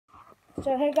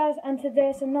So hey guys, and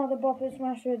today's another Bop and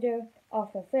Smash video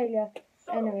after failure.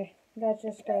 Anyway, let's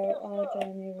just go. I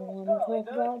don't even want to talk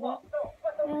about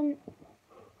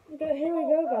that. Here we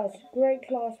go guys. Great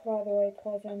class by the way,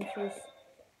 twas MCs.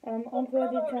 On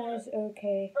 30 is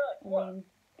okay. I mean,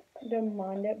 don't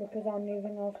mind it because I'm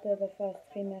leaving after the first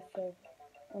 3 minutes, so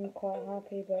I'm quite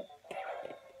happy. But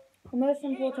the most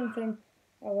important thing,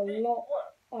 I have a lot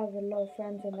of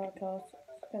friends in that class.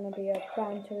 It's gonna be a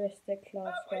banteristic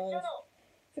class, guys.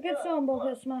 It's a good start Bop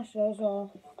and Smash as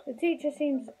well. The teacher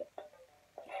seems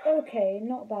okay,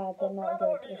 not bad, but not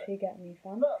good, if you get me,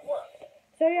 fam.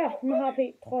 So yeah, I'm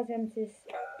happy. 3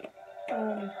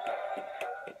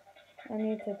 I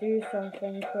need to do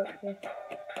something quickly.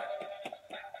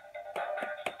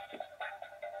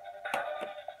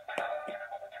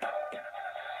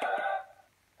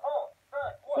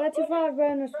 $35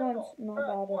 bonus points. Not bad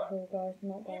at all, guys.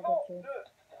 Not bad at all.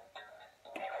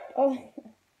 Oh,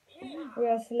 we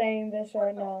are slaying this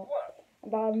right now.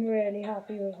 But I'm really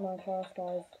happy with my class,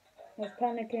 guys. I was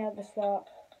panicking at the start,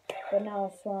 but now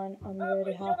it's fine. I'm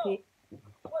really happy.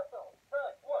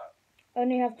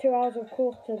 Only have 2 hours of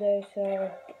course today,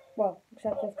 so, well,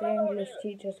 except if the English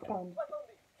teachers come.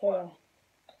 So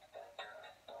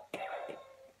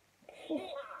yeah.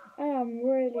 I am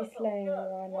really slaying it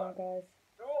right now, guys.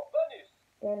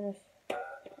 Bonus.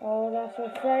 Oh, that's a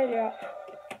failure.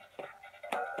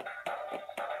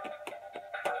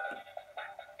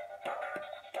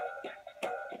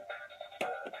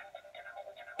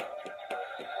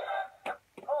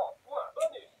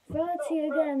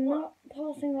 Again, not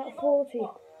passing that 40.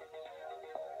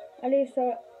 At least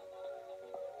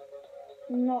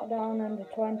not down in the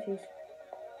 20s.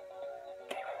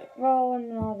 Oh,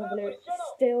 another blue.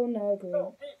 Still no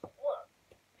green.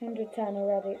 110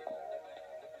 already.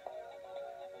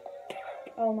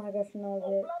 Oh my gosh, another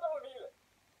blue.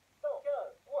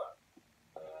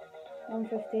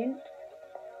 115.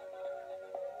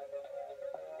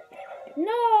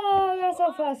 No, that's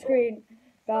our first green.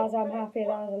 Guys, I'm happy that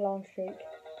was a long streak.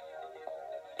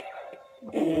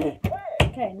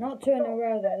 Okay, not 2 in a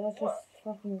row though, that's just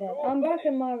fucking dead. I'm back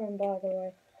in my room by the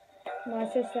way. My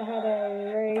sister had a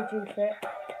ragey fit.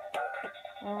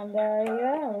 And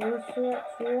yeah, we'll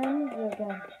switch rooms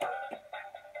again.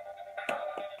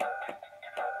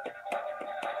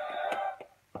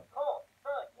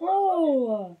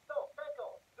 Oh!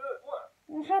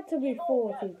 It had to be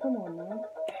 40, come on man.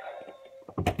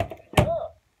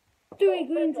 3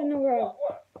 greens in a row.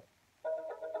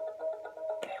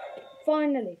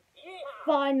 Finally.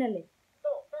 Finally.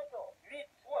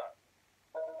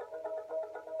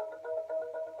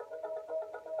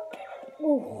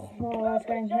 Ooh, oh, I was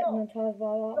getting hypnotized by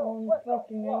that one.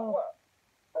 Fucking hell.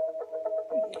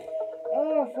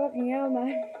 Oh, fucking hell,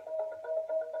 man.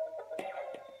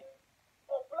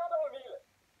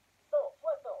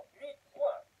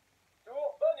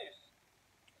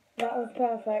 That was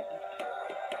perfect.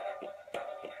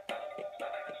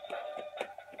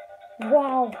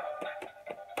 Wow.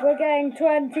 We're getting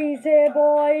 20s here,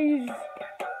 boys.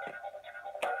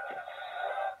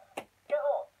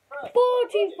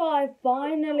 45.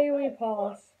 Finally we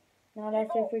pass. Now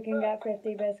let's see if we can get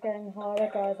 50, but it's getting harder,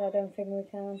 guys. I don't think we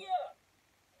can.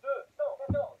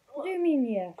 What do you mean,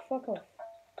 yeah? Fuck off.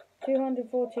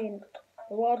 214.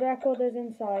 The world record is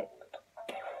in sight.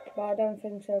 But I don't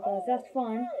think so, guys. That's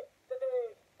fine.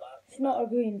 It's not a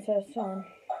green, so it's fine.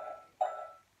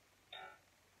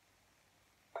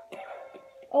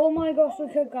 Oh my gosh,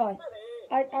 look at guy.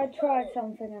 I tried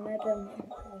something and it didn't.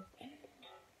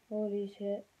 Holy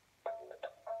shit.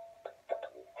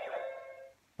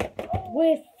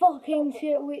 We're fucking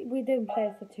shit. We didn't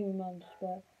play for 2 months,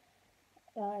 but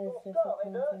that is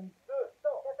disappointing.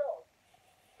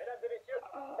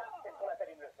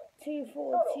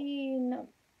 214.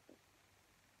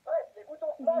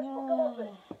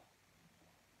 Yeah.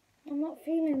 I'm not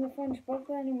feeling the French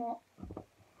bugger anymore.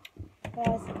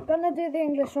 Guys, I'm gonna do the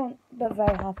English one, but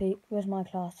very happy with my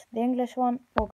class. The English one.